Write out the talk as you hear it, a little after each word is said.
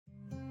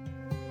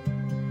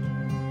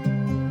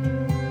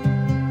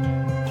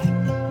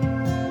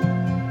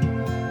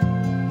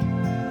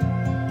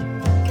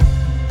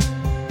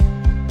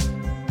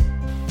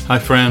Hi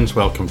friends,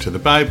 welcome to the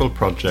Bible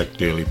Project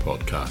Daily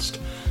Podcast.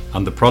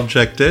 And the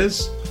project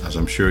is, as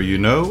I'm sure you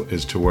know,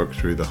 is to work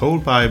through the whole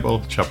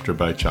Bible, chapter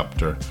by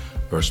chapter,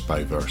 verse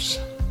by verse.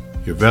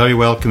 You're very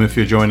welcome if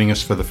you're joining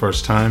us for the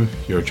first time.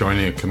 You're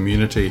joining a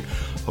community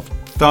of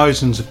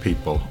thousands of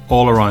people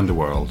all around the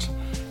world.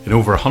 In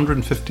over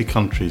 150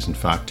 countries, in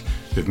fact,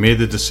 who've made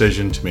the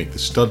decision to make the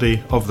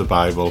study of the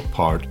Bible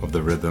part of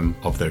the rhythm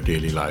of their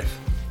daily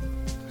life.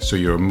 So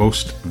you're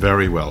most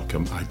very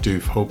welcome. I do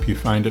hope you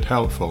find it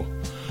helpful.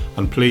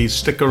 And please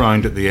stick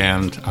around at the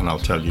end and I'll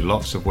tell you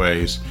lots of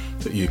ways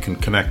that you can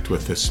connect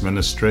with this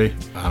ministry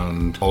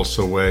and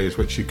also ways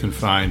which you can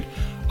find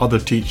other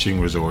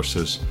teaching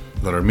resources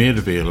that are made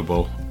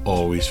available,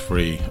 always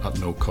free at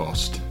no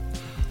cost.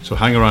 So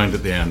hang around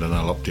at the end and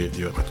I'll update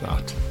you with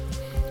that.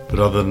 But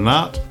other than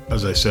that,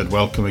 as I said,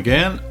 welcome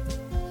again,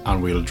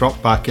 and we'll drop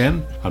back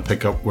in and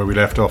pick up where we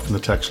left off in the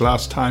text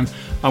last time,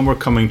 and we're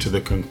coming to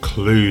the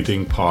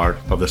concluding part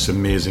of this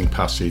amazing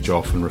passage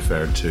often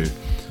referred to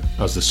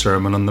as the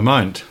Sermon on the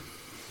Mount.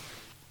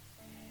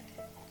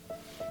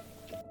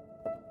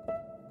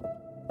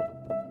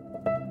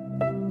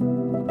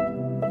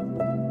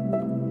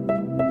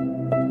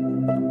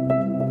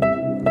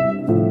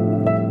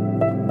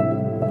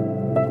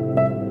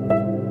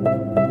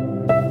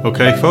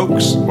 Okay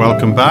folks,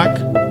 welcome back.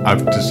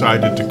 I've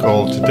decided to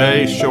call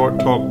today's short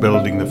talk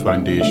Building the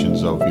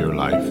Foundations of Your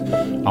Life,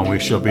 and we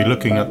shall be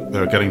looking at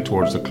getting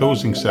towards the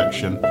closing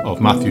section of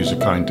Matthew's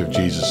account of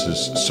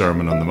Jesus'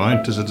 Sermon on the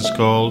Mount, as it is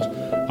called,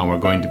 and we're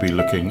going to be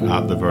looking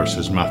at the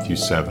verses Matthew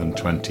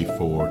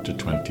 7:24 to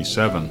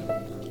 27.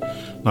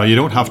 Now, you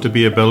don't have to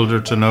be a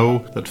builder to know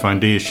that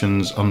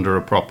foundations under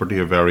a property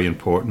are very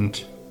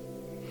important.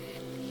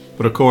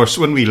 But of course,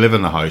 when we live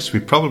in a house,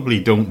 we probably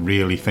don't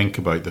really think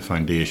about the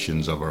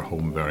foundations of our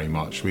home very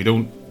much. We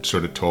don't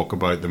sort of talk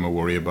about them or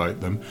worry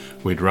about them.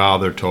 We'd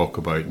rather talk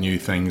about new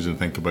things and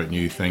think about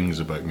new things,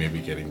 about maybe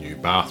getting new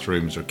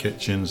bathrooms or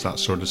kitchens, that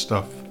sort of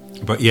stuff.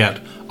 But yet,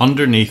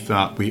 underneath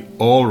that, we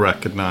all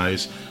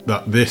recognise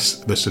that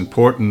this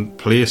important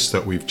place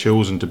that we've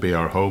chosen to be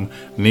our home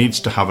needs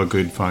to have a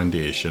good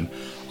foundation.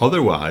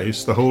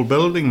 Otherwise, the whole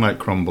building might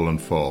crumble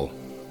and fall.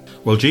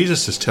 Well,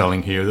 Jesus is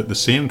telling here that the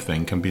same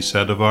thing can be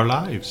said of our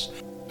lives,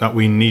 that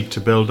we need to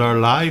build our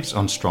lives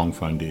on strong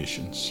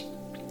foundations.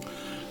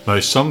 Now,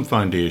 some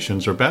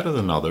foundations are better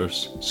than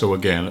others, so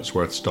again, it's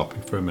worth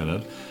stopping for a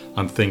minute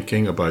and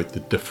thinking about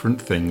the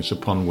different things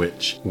upon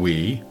which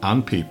we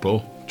and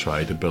people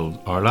try to build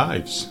our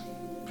lives.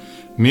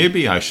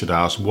 Maybe I should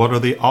ask, what are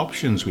the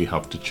options we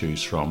have to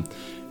choose from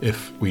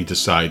if we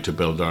decide to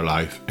build our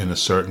life in a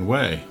certain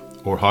way?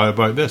 Or how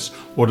about this?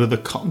 What are the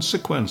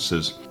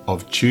consequences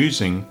of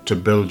choosing to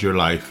build your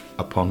life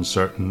upon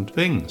certain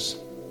things?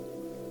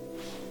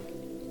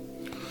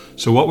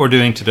 So what we're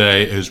doing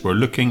today is we're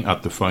looking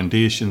at the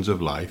foundations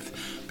of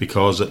life,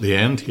 because at the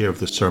end here of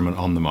the Sermon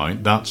on the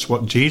Mount, that's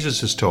what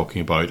Jesus is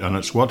talking about, and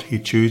it's what he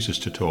chooses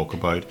to talk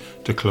about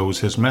to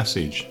close his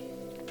message.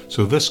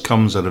 So this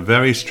comes at a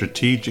very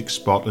strategic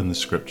spot in the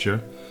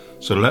scripture.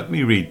 So let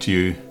me read to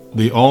you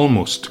the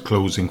almost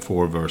closing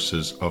 4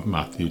 verses of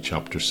Matthew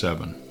chapter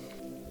 7.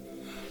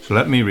 So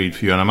let me read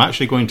for you, and I'm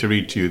actually going to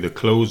read to you the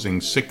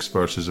closing 6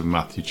 verses of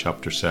Matthew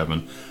chapter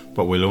 7,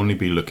 but we'll only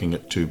be looking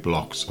at 2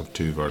 blocks of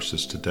 2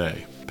 verses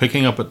today.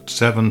 Picking up at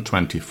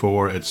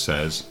 7:24, it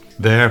says,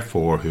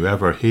 "Therefore,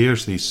 whoever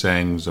hears these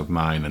sayings of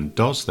mine and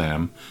does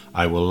them,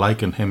 I will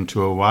liken him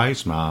to a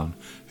wise man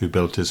who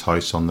built his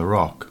house on the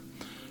rock.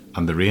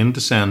 And the rain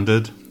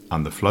descended,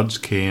 and the floods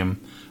came,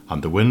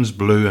 and the winds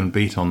blew and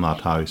beat on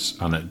that house,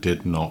 and it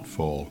did not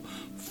fall,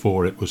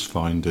 for it was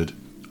founded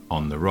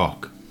on the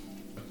rock.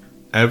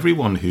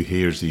 Everyone who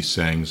hears these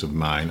sayings of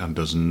mine and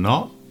does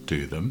not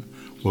do them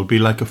will be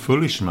like a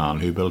foolish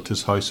man who built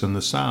his house on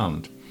the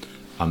sand.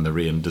 And the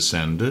rain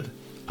descended,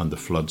 and the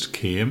floods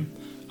came,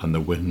 and the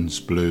winds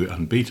blew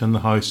and beat on the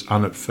house,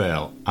 and it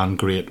fell, and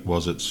great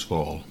was its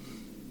fall."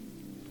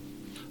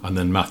 And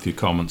then Matthew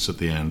comments at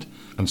the end,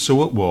 "And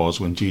so it was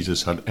when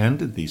Jesus had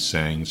ended these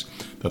sayings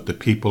that the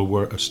people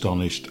were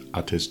astonished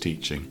at his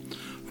teaching,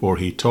 for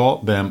he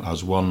taught them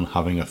as one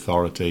having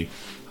authority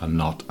and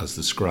not as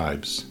the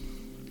scribes."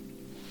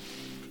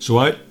 So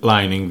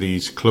outlining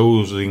these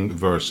closing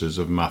verses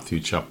of Matthew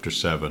chapter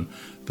 7,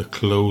 the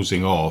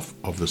closing off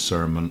of the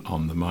Sermon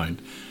on the Mount,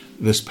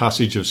 this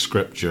passage of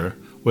scripture,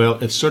 well,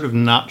 it sort of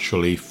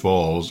naturally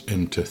falls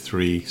into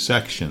 3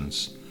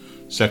 sections.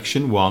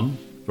 Section 1,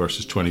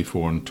 verses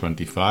 24 and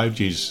 25,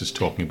 Jesus is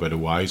talking about a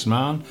wise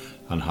man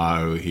and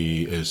how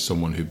he is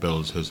someone who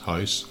builds his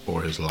house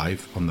or his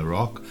life on the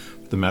rock,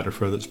 the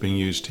metaphor that's being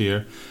used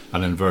here.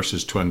 And in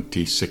verses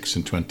 26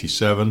 and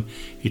 27,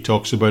 he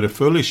talks about a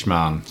foolish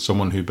man,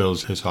 someone who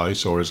builds his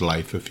house or his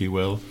life, if you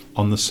will,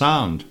 on the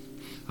sand.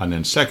 And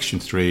in section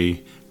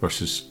 3,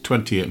 verses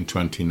 28 and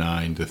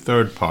 29, the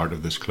third part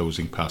of this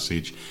closing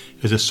passage,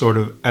 is a sort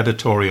of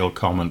editorial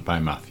comment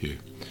by Matthew.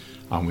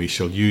 And we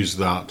shall use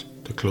that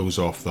to close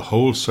off the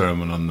whole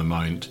Sermon on the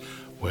Mount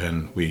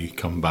when we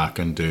come back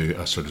and do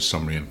a sort of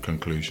summary and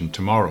conclusion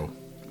tomorrow.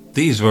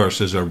 These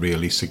verses are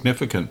really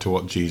significant to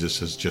what Jesus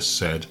has just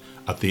said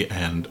at the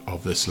end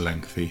of this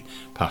lengthy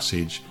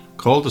passage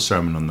called the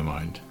Sermon on the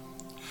Mount.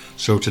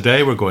 So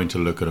today we're going to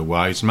look at a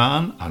wise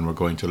man, and we're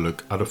going to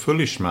look at a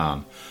foolish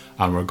man,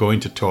 and we're going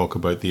to talk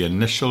about the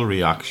initial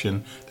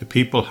reaction the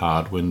people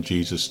had when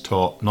Jesus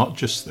taught not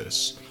just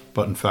this,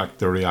 but in fact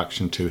the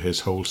reaction to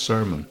his whole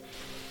sermon.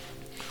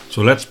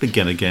 So let's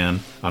begin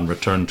again and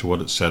return to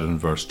what it said in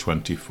verse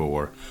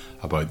 24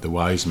 about the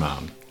wise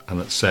man.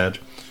 And it said,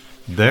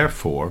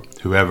 "Therefore,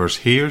 whoever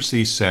hears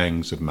these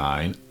sayings of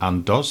mine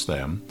and does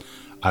them,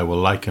 I will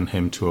liken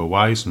him to a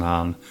wise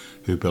man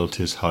who built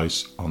his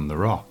house on the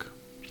rock."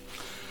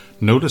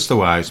 Notice the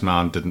wise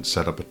man didn't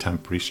set up a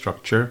temporary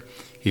structure.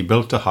 He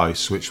built a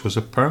house which was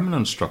a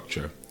permanent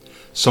structure,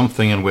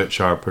 something in which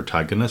our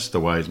protagonist, the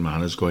wise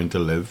man, is going to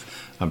live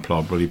and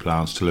probably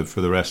plans to live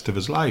for the rest of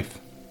his life.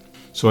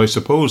 So I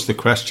suppose the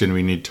question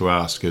we need to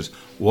ask is,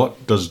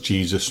 what does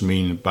Jesus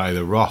mean by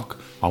the rock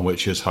on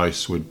which his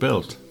house was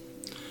built?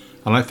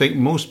 And I think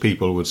most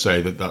people would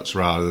say that that's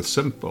rather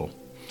simple.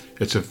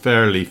 It's a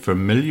fairly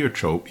familiar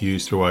trope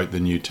used throughout the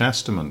New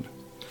Testament.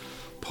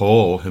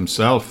 Paul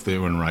himself,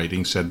 when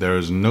writing, said there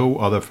is no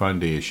other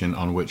foundation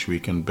on which we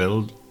can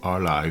build our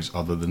lives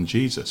other than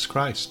Jesus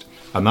Christ.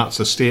 And that's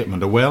a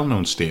statement, a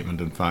well-known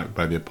statement, in fact,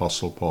 by the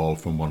Apostle Paul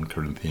from 1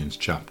 Corinthians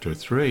chapter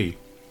 3.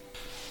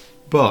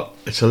 But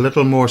it's a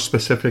little more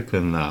specific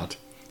than that.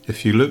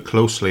 If you look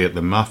closely at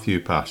the Matthew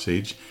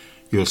passage,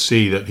 you'll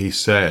see that he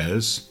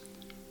says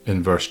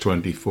in verse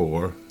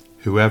 24,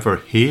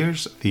 "Whoever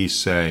hears these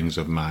sayings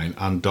of mine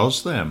and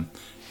does them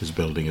is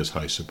building his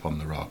house upon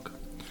the rock."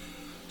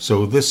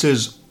 So this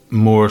is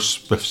more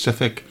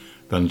specific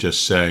than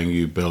just saying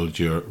you build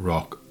your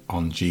rock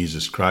on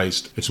Jesus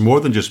Christ. It's more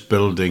than just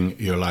building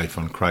your life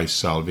on Christ's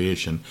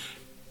salvation.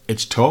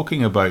 It's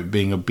talking about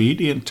being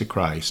obedient to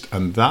Christ,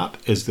 and that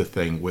is the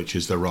thing which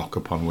is the rock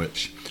upon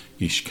which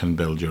you can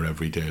build your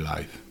everyday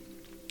life.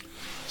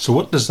 So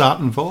what does that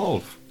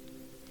involve?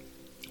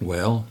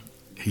 Well,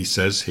 he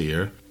says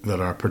here that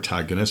our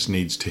protagonist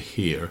needs to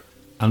hear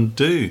and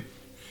do.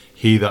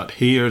 He that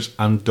hears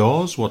and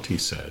does what he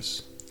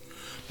says.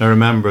 Now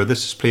remember,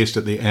 this is placed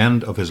at the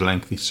end of his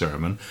lengthy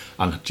sermon,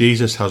 and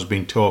Jesus has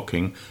been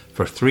talking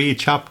for 3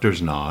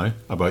 chapters now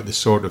about the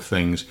sort of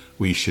things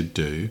we should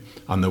do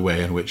and the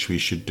way in which we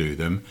should do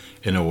them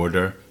in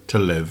order to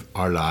live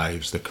our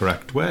lives the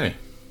correct way.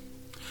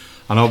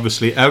 And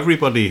obviously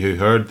everybody who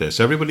heard this,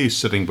 everybody who's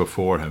sitting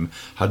before him,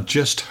 had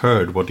just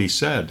heard what he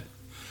said.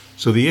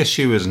 So the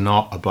issue is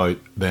not about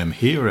them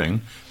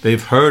hearing.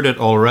 They've heard it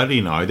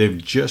already now.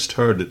 They've just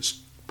heard it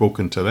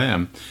spoken to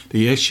them.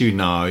 The issue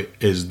now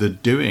is the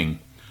doing.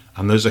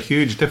 And there's a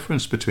huge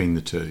difference between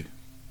the two.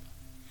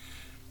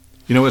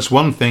 You know, it's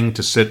one thing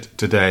to sit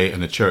today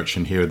in a church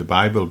and hear the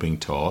Bible being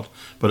taught,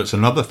 but it's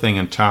another thing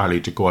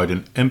entirely to go out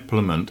and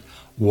implement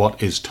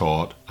what is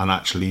taught and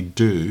actually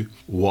do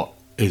what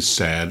is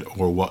said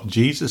or what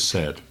Jesus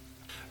said.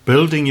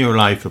 Building your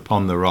life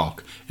upon the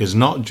rock is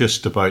not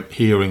just about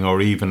hearing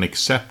or even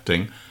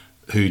accepting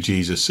who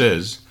Jesus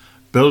is.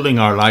 Building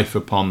our life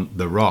upon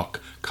the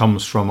rock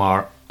comes from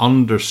our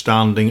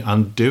understanding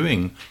and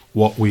doing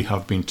what we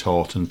have been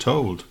taught and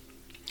told.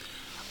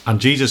 And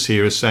Jesus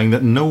here is saying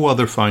that no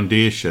other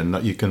foundation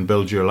that you can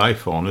build your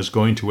life on is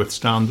going to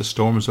withstand the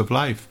storms of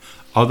life,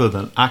 other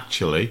than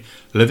actually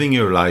living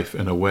your life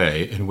in a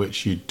way in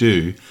which you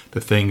do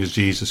the things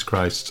Jesus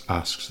Christ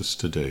asks us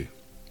to do.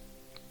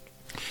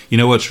 You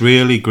know, it's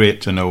really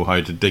great to know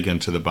how to dig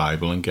into the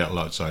Bible and get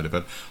lots out of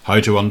it, how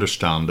to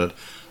understand it.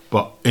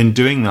 But in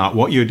doing that,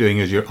 what you're doing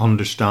is you're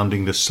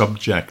understanding the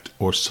subject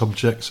or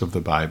subjects of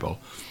the Bible.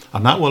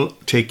 And that will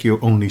take you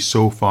only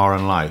so far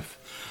in life.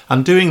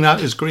 And doing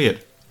that is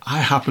great. I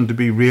happen to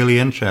be really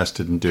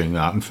interested in doing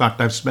that. In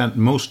fact, I've spent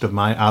most of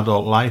my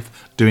adult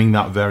life doing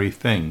that very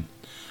thing.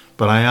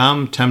 But I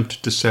am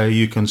tempted to say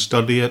you can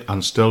study it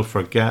and still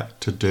forget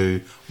to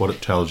do what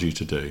it tells you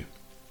to do.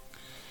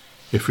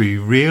 If we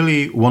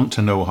really want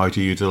to know how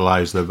to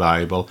utilize the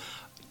Bible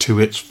to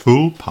its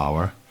full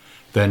power,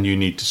 then you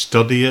need to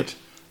study it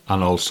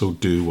and also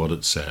do what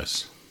it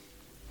says.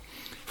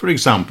 For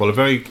example, a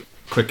very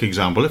quick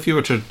example, if you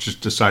were to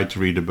just decide to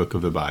read a book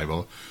of the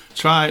Bible,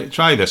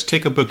 try this.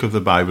 Take a book of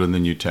the Bible in the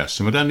New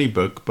Testament, any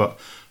book, but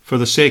for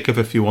the sake of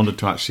if you wanted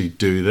to actually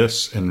do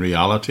this in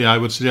reality, I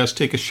would suggest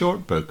take a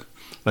short book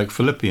like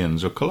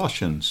Philippians or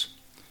Colossians.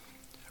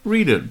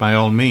 Read it by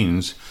all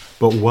means,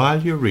 but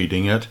while you're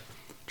reading it,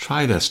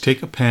 try this.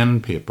 Take a pen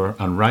and paper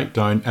and write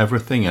down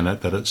everything in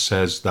it that it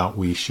says that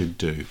we should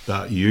do,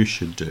 that you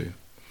should do.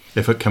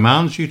 If it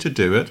commands you to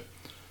do it,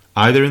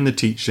 either in the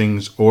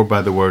teachings or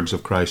by the words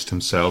of Christ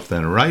himself,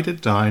 then write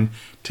it down,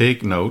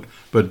 take note,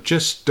 but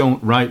just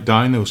don't write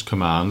down those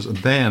commands.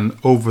 Then,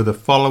 over the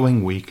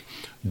following week,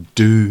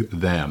 do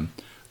them.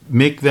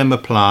 Make them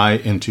apply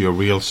into your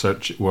real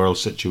world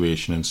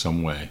situation in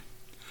some way.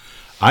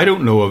 I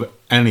don't know of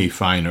any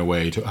finer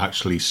way to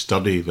actually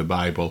study the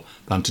Bible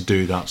than to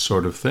do that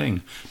sort of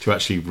thing, to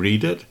actually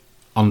read it,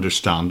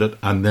 understand it,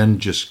 and then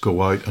just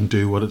go out and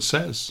do what it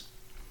says.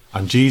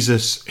 And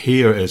Jesus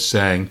here is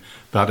saying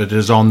that it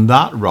is on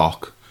that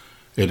rock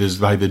It is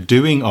by the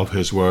doing of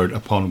his word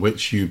upon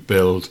which you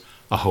build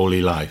a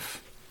holy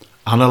life,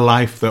 and a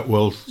life that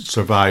will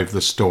survive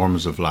the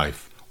storms of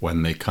life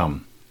when they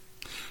come.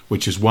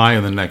 Which is why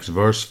in the next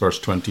verse, verse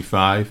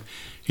 25,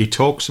 he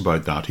talks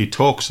about that. He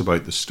talks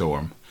about the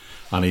storm.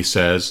 And he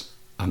says,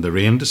 "And the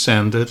rain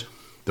descended,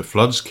 the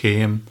floods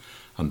came,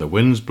 and the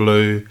winds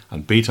blew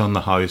and beat on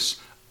the house,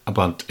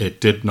 but it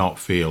did not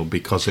fail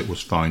because it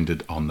was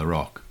founded on the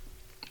rock."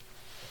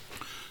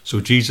 So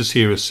Jesus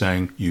here is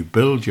saying, you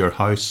build your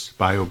house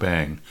by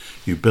obeying.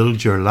 You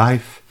build your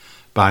life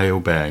by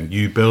obeying.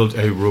 You build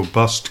a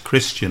robust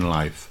Christian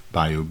life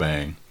by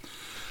obeying.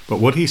 But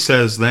what he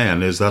says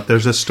then is that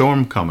there's a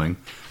storm coming.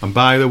 And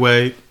by the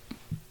way,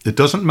 it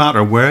doesn't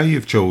matter where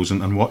you've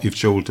chosen and what you've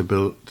chosen to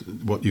build,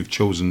 what you've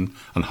chosen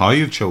and how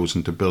you've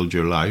chosen to build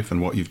your life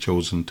and what you've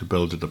chosen to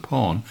build it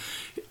upon.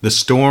 The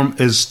storm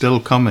is still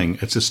coming.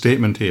 It's a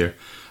statement here.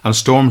 And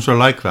storms are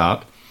like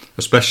that,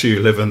 especially you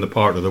live in the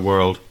part of the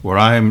world where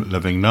I'm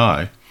living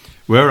now.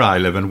 Where I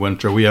live in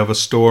winter, we have a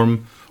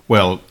storm,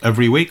 well,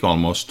 every week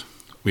almost.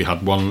 We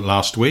had one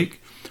last week.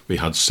 We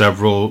had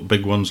several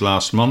big ones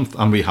last month.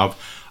 And we have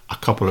a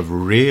couple of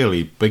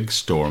really big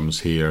storms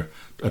here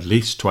at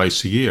least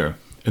twice a year.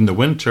 In the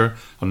winter,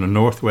 on the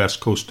northwest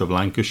coast of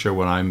Lancashire,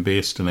 where I'm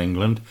based in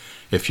England,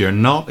 if you're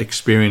not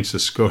experiencing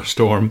a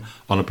storm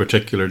on a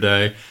particular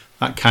day,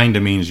 that kind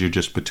of means you're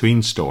just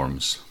between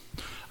storms.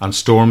 And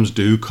storms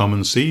do come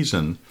in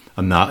season,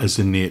 and that is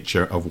the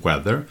nature of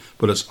weather,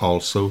 but it's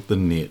also the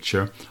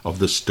nature of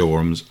the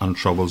storms and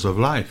troubles of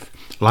life.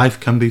 Life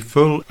can be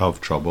full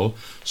of trouble,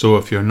 so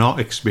if you're not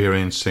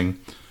experiencing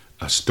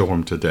a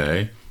storm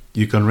today,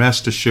 you can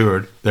rest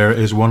assured there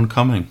is one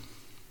coming.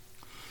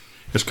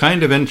 It's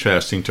kind of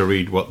interesting to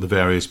read what the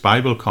various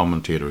Bible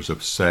commentators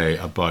have say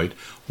about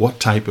what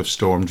type of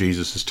storm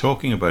Jesus is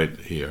talking about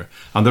here.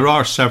 And there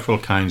are several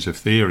kinds of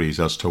theories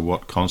as to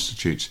what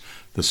constitutes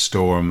the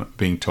storm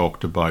being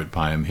talked about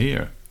by him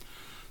here.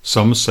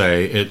 Some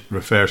say it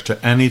refers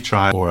to any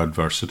trial or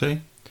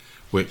adversity,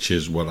 which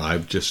is what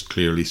I've just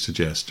clearly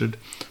suggested.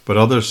 But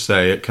others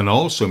say it can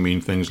also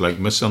mean things like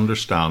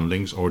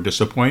misunderstandings or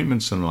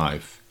disappointments in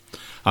life.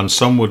 And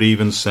some would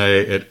even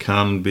say it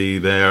can be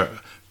there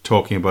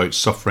talking about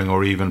suffering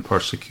or even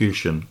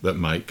persecution that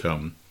might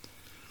come.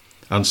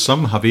 And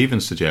some have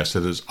even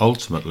suggested it's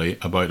ultimately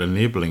about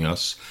enabling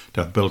us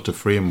to have built a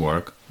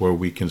framework where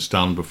we can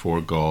stand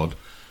before God,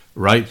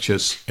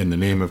 righteous in the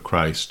name of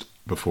Christ,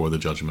 before the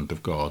judgment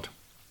of God.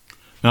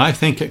 Now, I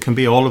think it can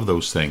be all of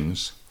those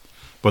things,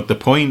 but the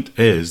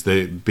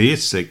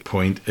basic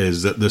point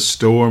is that the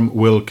storm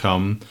will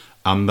come,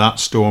 and that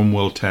storm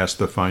will test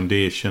the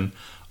foundation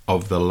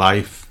of the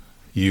life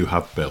you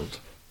have built.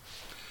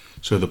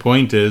 So the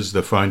point is,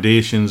 the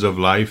foundations of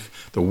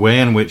life, the way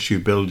in which you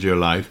build your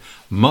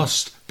life,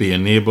 must be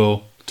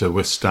enabled to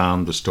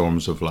withstand the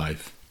storms of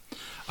life.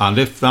 And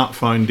if that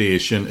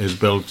foundation is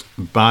built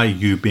by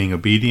you being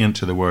obedient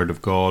to the Word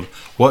of God,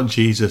 what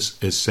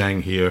Jesus is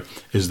saying here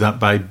is that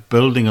by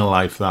building a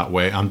life that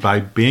way and by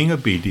being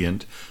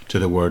obedient to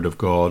the Word of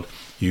God,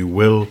 you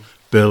will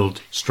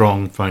build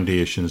strong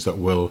foundations that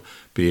will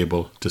be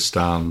able to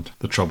stand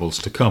the troubles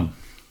to come.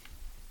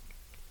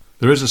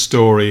 There is a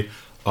story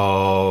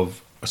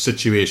of a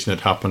situation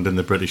that happened in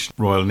the British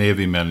Royal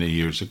Navy many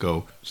years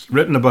ago. It's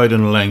written about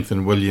in length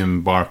in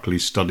William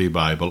Barclay's study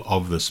Bible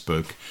of this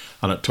book,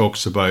 and it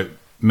talks about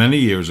many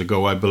years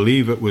ago, I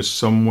believe it was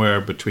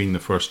somewhere between the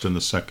First and the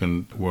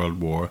Second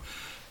World War,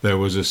 there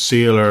was a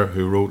sailor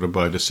who wrote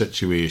about a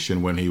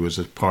situation when he was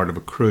a part of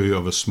a crew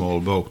of a small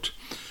boat,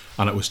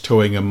 and it was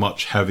towing a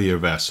much heavier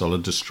vessel, a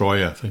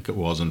destroyer I think it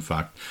was in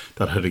fact,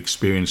 that had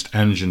experienced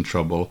engine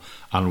trouble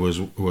and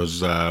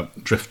was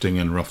drifting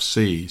in rough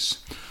seas.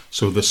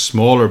 So the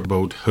smaller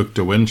boat hooked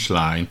a winch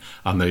line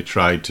and they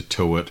tried to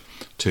tow it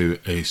to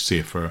a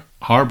safer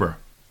harbour.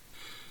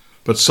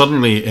 But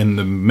suddenly, in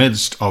the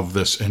midst of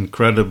this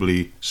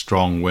incredibly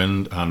strong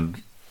wind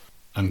and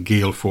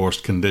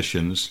gale-forced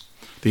conditions,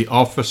 the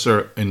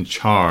officer in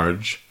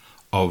charge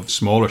of the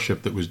smaller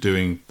ship that was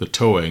doing the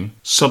towing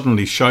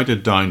suddenly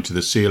shouted down to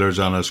the sailors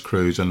and his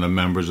crews and the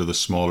members of the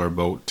smaller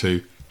boat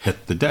to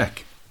hit the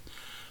deck.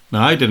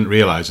 Now, I didn't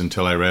realise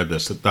until I read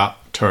this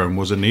that term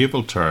was a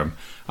naval term,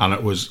 and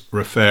it was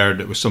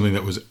something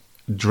that was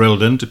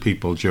drilled into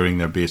people during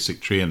their basic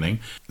training,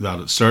 that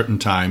at certain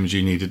times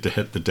you needed to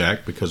hit the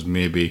deck because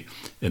maybe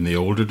in the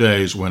older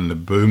days when the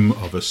boom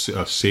of a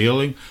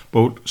sailing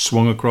boat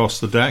swung across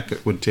the deck,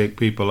 it would take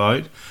people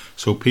out.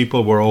 So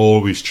people were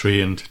always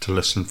trained to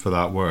listen for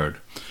that word.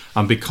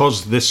 And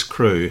because this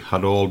crew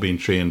had all been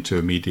trained to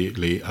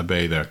immediately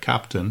obey their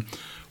captain,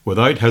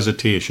 without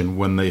hesitation,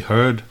 when they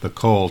heard the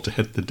call to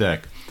hit the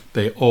deck,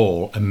 they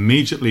all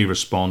immediately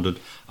responded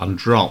and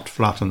dropped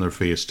flat on their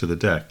face to the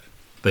deck.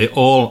 They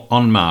all,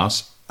 en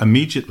masse,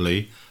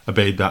 immediately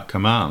obeyed that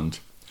command.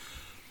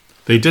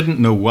 They didn't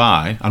know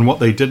why, and what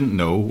they didn't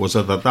know was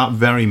that at that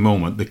very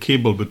moment the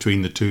cable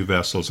between the two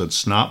vessels had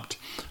snapped,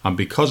 and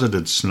because it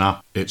had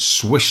snapped, it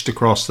swished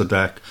across the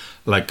deck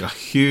like a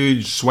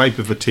huge swipe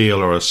of a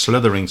tail or a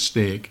slithering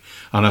snake,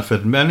 and if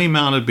any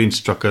man had been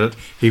struck at it,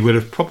 he would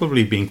have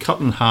probably been cut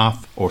in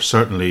half or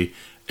certainly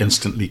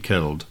instantly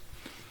killed.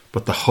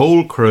 But the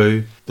whole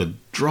crew, the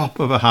drop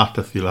of a hat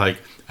if you like,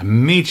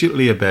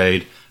 immediately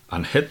obeyed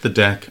and hit the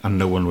deck, and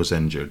no one was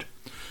injured.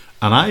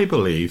 And I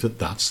believe that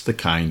that's the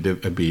kind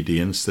of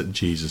obedience that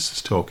Jesus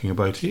is talking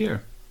about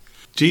here.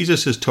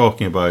 Jesus is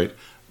talking about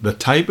the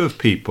type of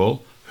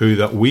people who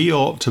that we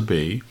ought to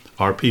be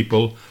are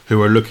people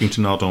who are looking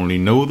to not only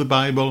know the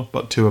Bible,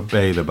 but to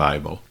obey the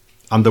Bible.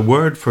 And the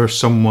word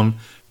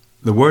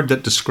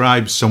that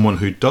describes someone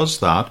who does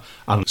that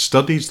and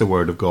studies the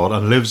Word of God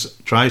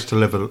and tries to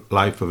live a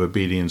life of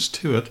obedience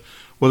to it,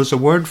 well, there's a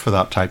word for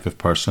that type of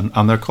person,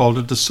 and they're called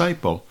a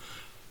disciple,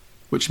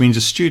 which means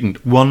a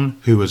student, one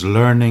who is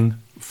learning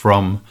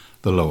from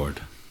the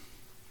Lord.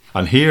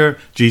 And here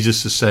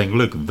Jesus is saying,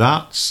 look,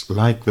 that's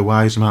like the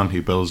wise man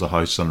who builds a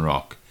house on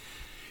rock.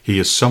 He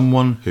is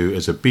someone who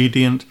is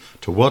obedient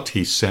to what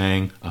he's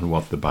saying and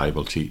what the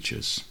Bible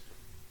teaches.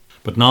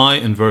 But now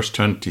in verse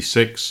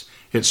 26,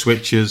 it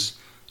switches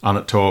and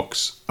it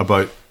talks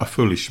about a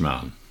foolish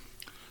man.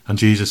 And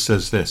Jesus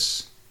says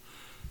this,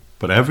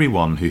 but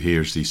everyone who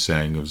hears these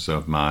sayings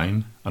of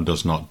mine and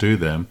does not do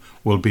them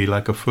will be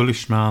like a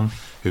foolish man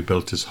who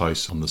built his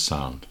house on the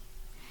sand.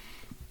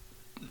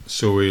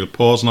 So we'll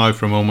pause now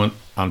for a moment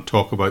and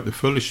talk about the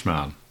foolish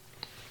man.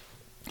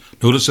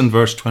 Notice in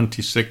verse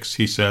 26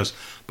 he says,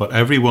 but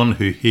everyone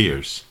who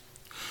hears.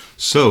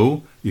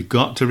 So you've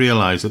got to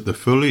realize that the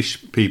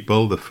foolish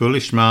people, the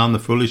foolish man, the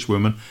foolish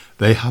woman,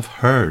 they have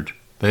heard.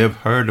 They have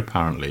heard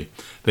apparently.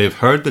 They have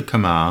heard the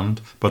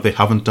command, but they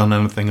haven't done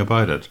anything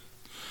about it.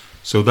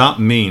 So that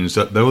means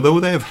that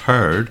although they have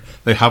heard,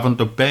 they haven't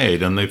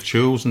obeyed, and they've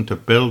chosen to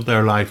build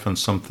their life on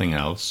something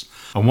else.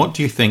 And what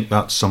do you think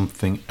that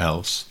something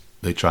else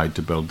they tried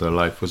to build their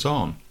life was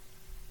on?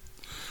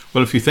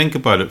 Well, if you think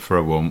about it for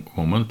a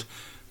moment,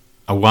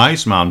 a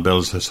wise man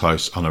builds his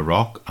house on a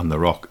rock, and the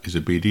rock is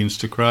obedience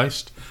to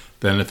Christ.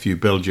 Then if you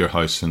build your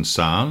house in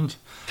sand,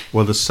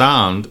 well, the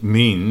sand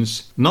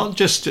means not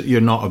just that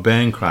you're not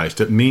obeying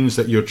Christ, it means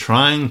that you're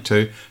trying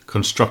to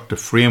construct a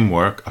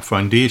framework, a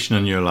foundation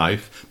in your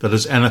life that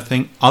is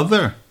anything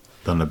other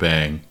than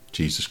obeying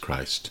Jesus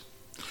Christ.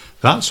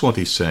 That's what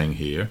he's saying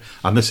here,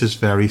 and this is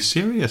very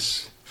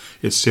serious.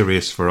 It's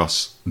serious for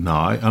us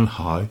now and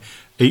how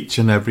each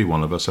and every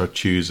one of us are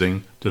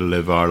choosing to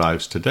live our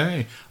lives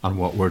today and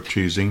what we're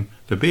choosing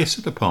to base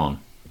it upon.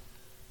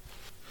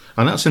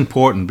 And that's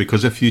important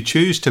because if you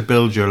choose to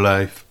build your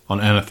life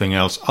on anything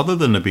else other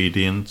than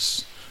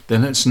obedience,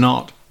 then it's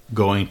not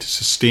going to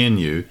sustain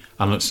you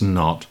and it's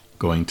not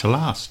going to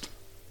last.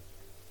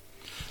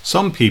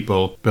 Some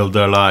people build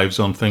their lives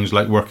on things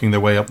like working their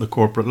way up the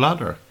corporate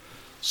ladder.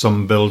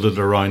 Some build it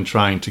around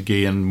trying to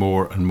gain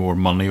more and more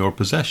money or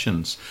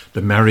possessions,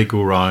 the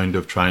merry-go-round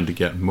of trying to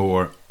get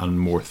more and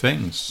more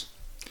things.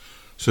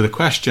 So the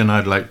question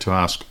I'd like to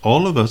ask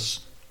all of us,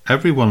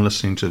 everyone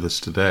listening to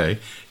this today,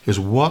 is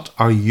what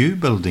are you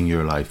building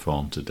your life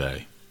on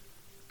today?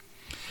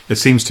 It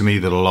seems to me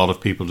that a lot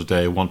of people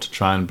today want to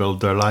try and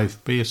build their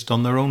life based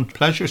on their own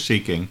pleasure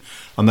seeking,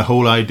 and the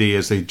whole idea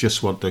is they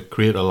just want to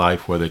create a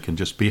life where they can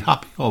just be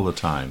happy all the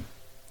time.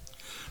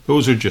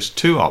 Those are just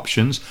two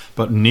options,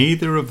 but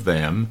neither of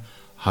them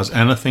has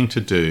anything to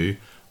do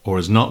or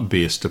is not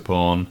based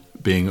upon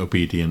being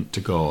obedient to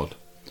God.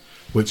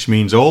 Which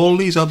means all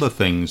these other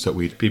things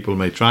that people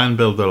may try and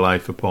build their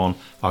life upon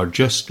are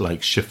just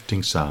like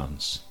shifting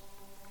sands.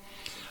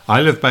 I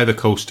live by the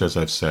coast, as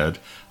I've said,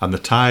 and the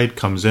tide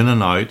comes in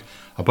and out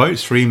about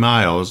 3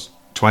 miles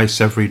twice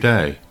every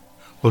day.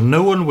 Well,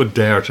 no one would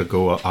dare to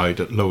go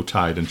out at low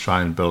tide and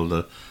try and build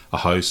a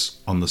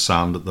house on the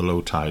sand at the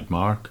low tide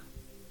mark.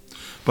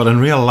 But in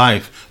real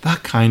life,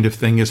 that kind of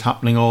thing is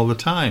happening all the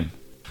time.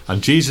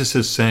 And Jesus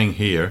is saying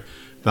here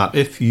that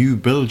if you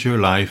build your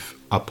life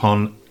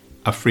upon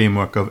a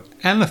framework of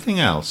anything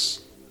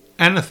else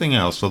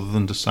other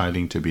than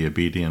deciding to be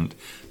obedient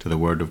to the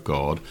Word of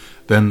God,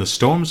 then the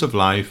storms of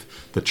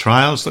life, the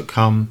trials that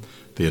come,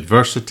 the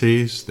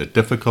adversities, the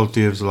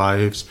difficulty of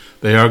lives,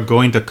 they are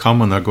going to come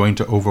and they're going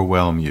to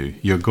overwhelm you.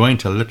 You're going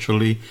to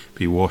literally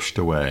be washed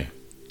away.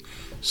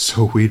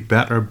 So we'd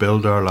better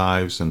build our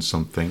lives in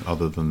something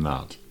other than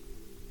that.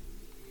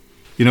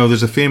 You know,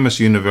 there's a famous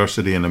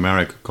university in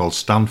America called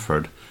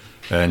Stanford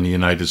in the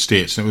United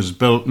States. And it was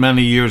built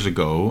many years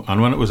ago.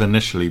 And when it was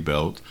initially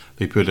built,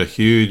 they put a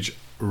huge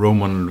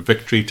Roman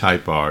victory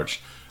type arch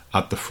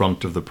at the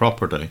front of the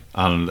property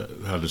and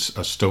had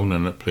a stone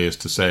in it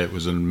placed to say it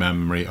was in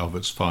memory of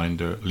its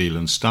founder,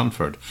 Leland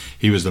Stanford.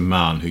 He was the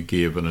man who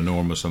gave an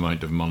enormous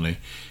amount of money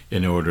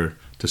in order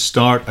to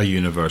start a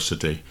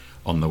university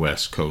on the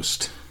West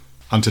Coast.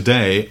 And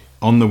today,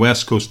 on the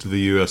West Coast of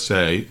the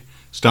USA,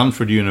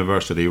 Stanford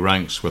University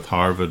ranks with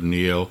Harvard and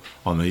Yale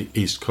on the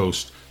East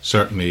Coast,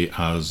 certainly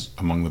as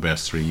among the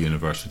best 3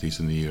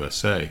 universities in the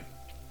USA.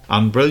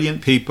 And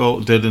brilliant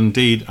people did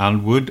indeed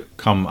and would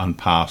come and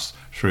pass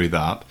through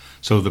that.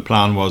 So the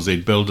plan was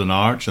they'd build an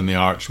arch, and the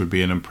arch would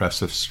be an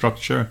impressive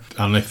structure.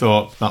 And they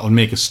thought that'll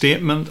make a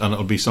statement and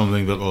it'll be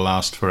something that'll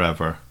last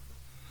forever.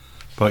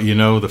 But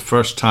the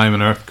first time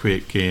an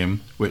earthquake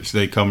came, which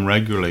they come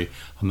regularly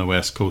on the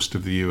west coast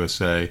of the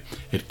USA,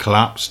 it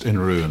collapsed in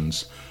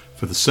ruins.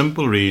 For the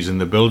simple reason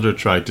the builder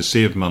tried to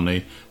save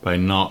money by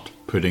not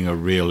putting a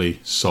really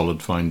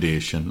solid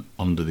foundation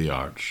under the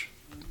arch.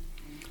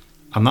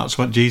 And that's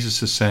what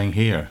Jesus is saying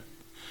here.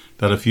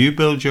 That if you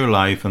build your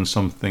life on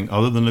something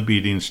other than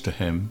obedience to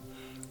Him,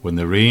 when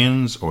the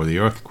rains or the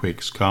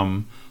earthquakes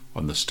come,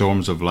 or the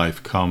storms of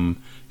life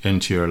come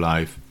into your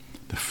life,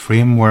 the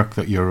framework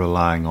that you're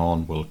relying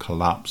on will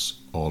collapse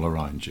all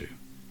around you.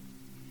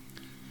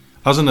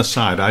 As an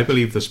aside, I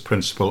believe this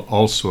principle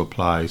also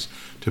applies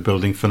to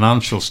building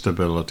financial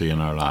stability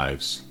in our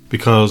lives.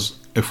 Because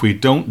if we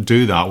don't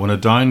do that, when a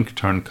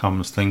downturn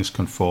comes, things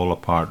can fall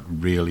apart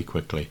really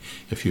quickly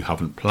if you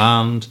haven't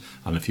planned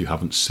and if you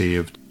haven't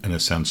saved in a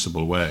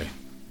sensible way.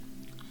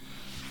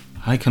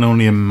 I can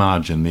only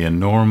imagine the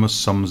enormous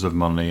sums of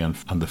money and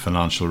the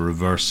financial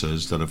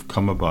reverses that have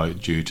come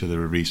about due to the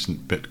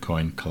recent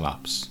Bitcoin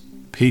collapse.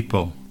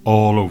 People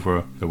all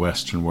over the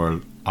Western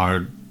world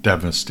are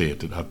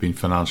devastated, have been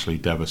financially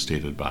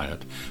devastated by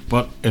it.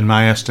 But in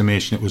my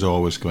estimation, it was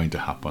always going to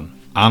happen.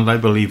 And I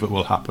believe it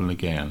will happen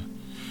again.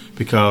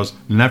 Because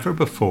never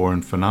before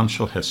in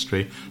financial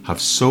history have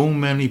so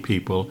many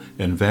people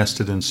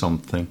invested in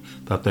something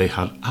that they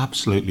had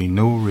absolutely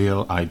no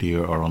real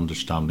idea or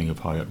understanding of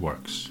how it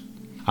works.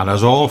 And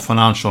as all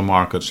financial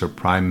markets are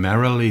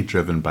primarily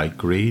driven by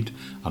greed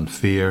and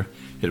fear,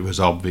 it was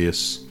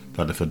obvious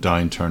that if a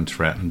downturn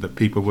threatened, that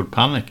people would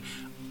panic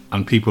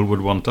and people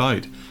would want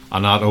out.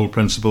 And that old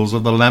principles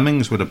of the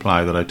lemmings would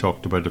apply that I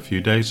talked about a few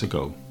days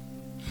ago.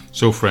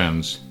 So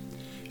friends,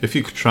 if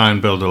you could try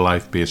and build a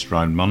life based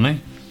around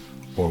money,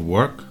 or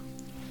work,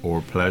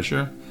 or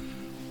pleasure,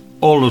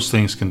 all those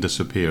things can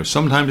disappear.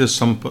 Sometimes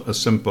it's as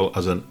simple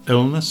as an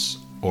illness,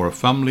 or a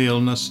family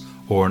illness,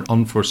 or an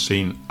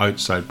unforeseen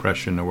outside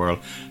pressure in the world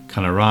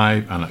can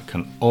arrive, and it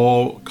can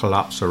all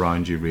collapse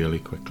around you really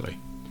quickly.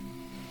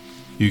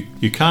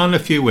 You can,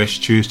 if you wish,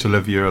 choose to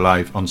live your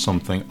life on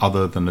something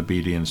other than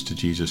obedience to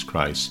Jesus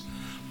Christ.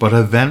 But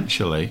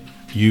eventually,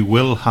 you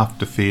will have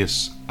to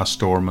face a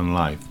storm in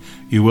life.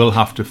 You will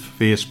have to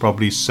face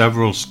probably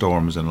several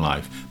storms in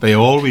life. They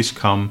always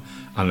come,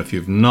 and if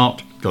you've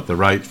not got the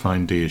right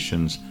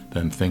foundations,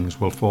 then things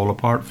will fall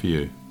apart for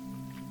you.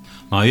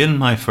 Now, in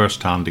my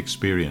first-hand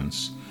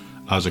experience,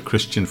 as a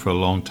Christian for a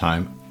long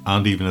time,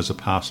 and even as a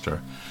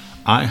pastor,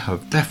 I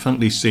have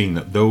definitely seen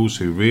that those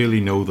who really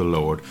know the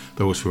Lord,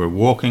 those who are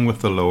walking with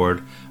the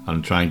Lord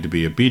and trying to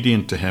be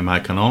obedient to Him, I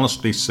can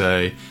honestly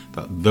say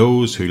that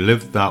those who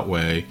lived that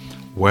way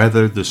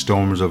weathered the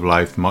storms of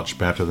life much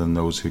better than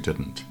those who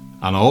didn't.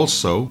 And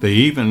also, they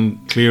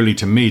even clearly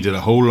to me did a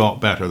whole lot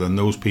better than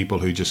those people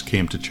who just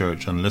came to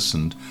church and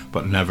listened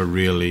but never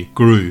really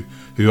grew,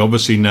 who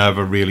obviously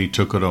never really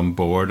took it on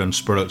board and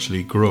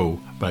spiritually grow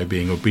by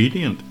being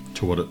obedient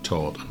to what it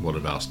taught and what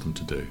it asked them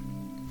to do.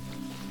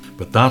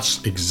 But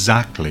that's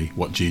exactly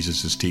what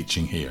Jesus is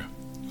teaching here.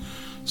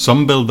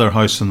 Some build their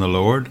house in the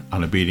Lord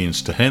and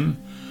obedience to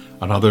Him,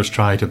 and others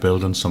try to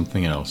build on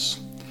something else.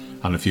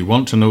 And if you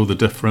want to know the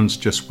difference,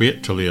 just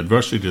wait till the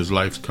adversity of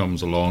life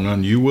comes along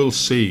and you will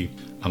see,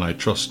 and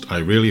I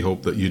really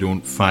hope that you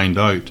don't find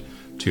out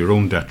to your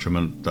own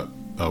detriment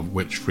of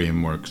which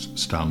frameworks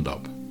stand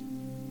up.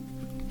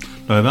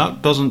 Now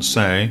that doesn't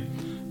say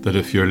that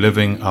if you're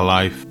living a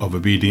life of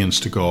obedience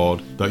to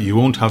God, that you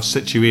won't have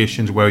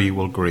situations where you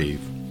will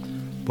grieve.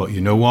 But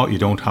you know what? You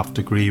don't have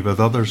to grieve as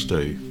others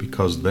do,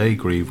 because they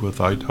grieve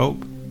without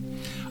hope.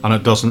 And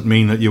it doesn't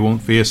mean that you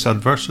won't face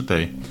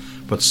adversity.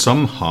 But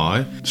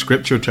somehow,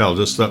 Scripture tells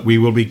us that we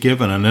will be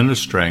given an inner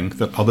strength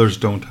that others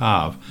don't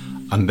have,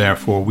 and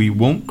therefore we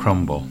won't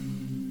crumble.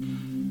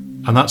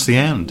 And that's the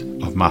end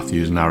of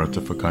Matthew's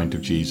narrative account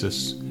of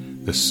Jesus.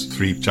 This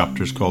 3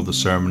 chapters called the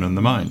Sermon on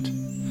the Mount.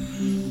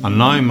 And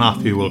now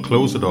Matthew will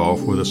close it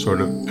off with a sort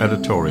of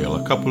editorial,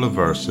 a couple of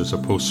verses, a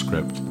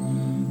postscript.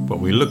 But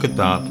we look at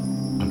that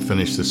and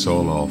finish this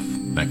all off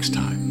next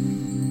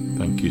time.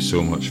 Thank you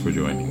so much for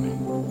joining me.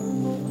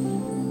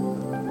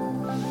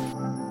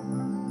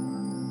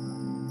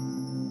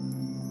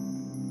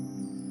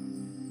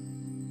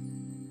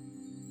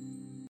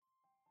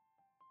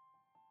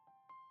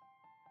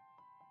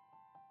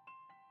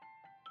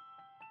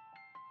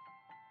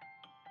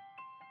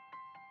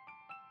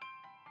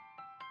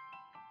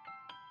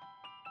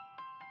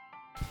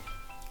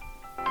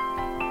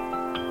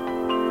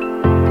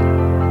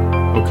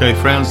 Okay,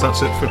 friends,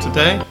 that's it for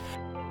today.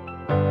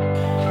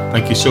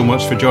 Thank you so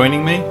much for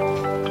joining me.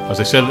 As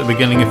I said at the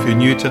beginning, if you're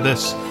new to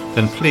this,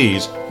 then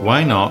please,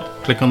 why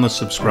not click on the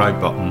subscribe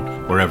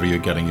button wherever you're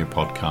getting your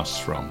podcasts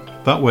from.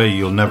 That way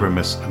you'll never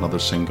miss another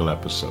single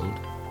episode.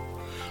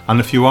 And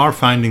if you are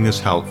finding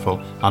this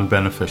helpful and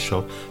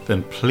beneficial,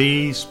 then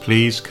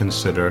please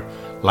consider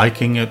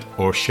liking it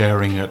or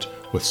sharing it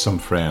with some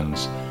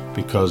friends.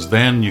 because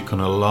then you can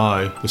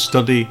allow the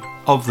study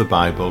of the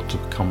Bible to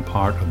become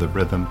part of the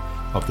rhythm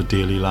of the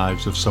daily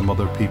lives of some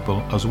other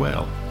people as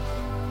well.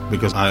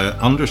 Because I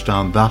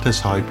understand that is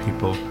how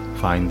people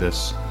find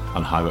this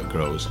and how it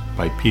grows,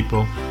 by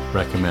people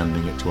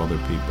recommending it to other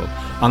people.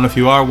 And if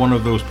you are one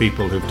of those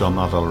people who've done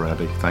that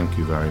already, thank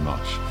you very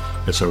much.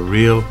 It's a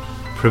real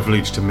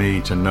privilege to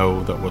me to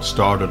know that what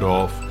started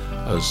off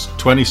as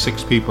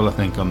 26 people, I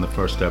think, on the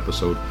first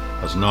episode,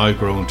 has now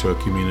grown to a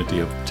community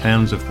of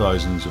tens of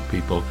thousands of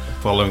people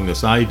following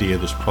this idea,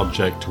 this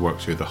project to work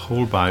through the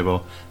whole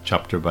Bible,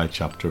 chapter by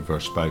chapter,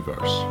 verse by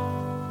verse.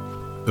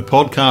 The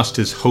podcast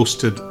is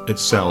hosted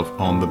itself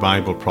on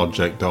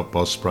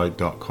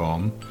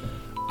thebibleproject.buzzsprout.com,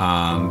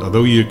 and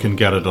although you can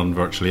get it on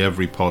virtually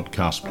every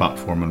podcast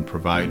platform and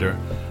provider,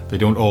 they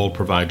don't all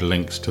provide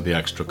links to the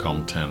extra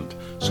content.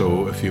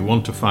 So if you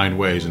want to find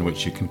ways in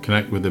which you can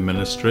connect with the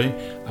ministry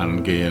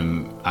and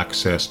gain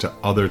access to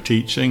other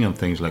teaching and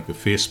things like the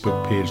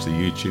Facebook page, the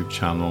YouTube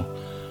channel,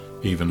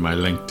 even my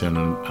LinkedIn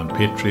and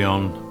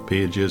Patreon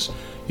pages,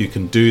 you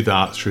can do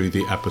that through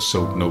the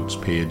episode notes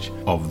page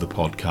of the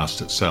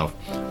podcast itself.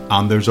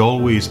 And there's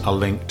always a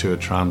link to a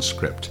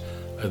transcript,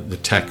 the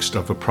text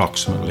of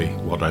approximately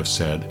what I've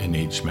said in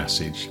each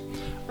message.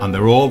 And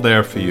they're all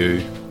there for you,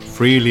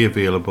 freely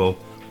available,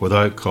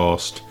 without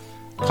cost,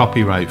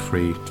 copyright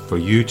free, for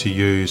you to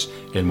use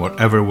in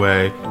whatever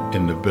way,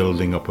 in the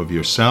building up of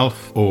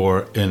yourself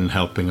or in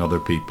helping other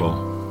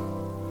people.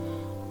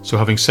 So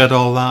having said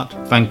all that,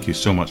 thank you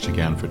so much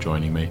again for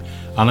joining me,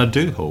 and I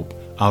do hope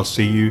I'll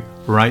see you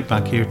right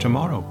back here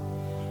tomorrow.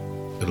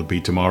 It'll be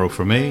tomorrow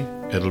for me.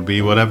 It'll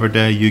be whatever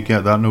day you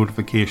get that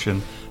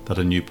notification that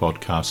a new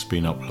podcast's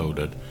been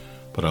uploaded.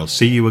 But I'll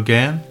see you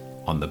again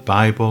on the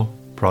Bible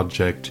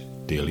Project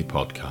Daily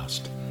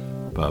Podcast.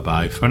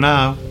 Bye-bye for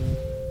now.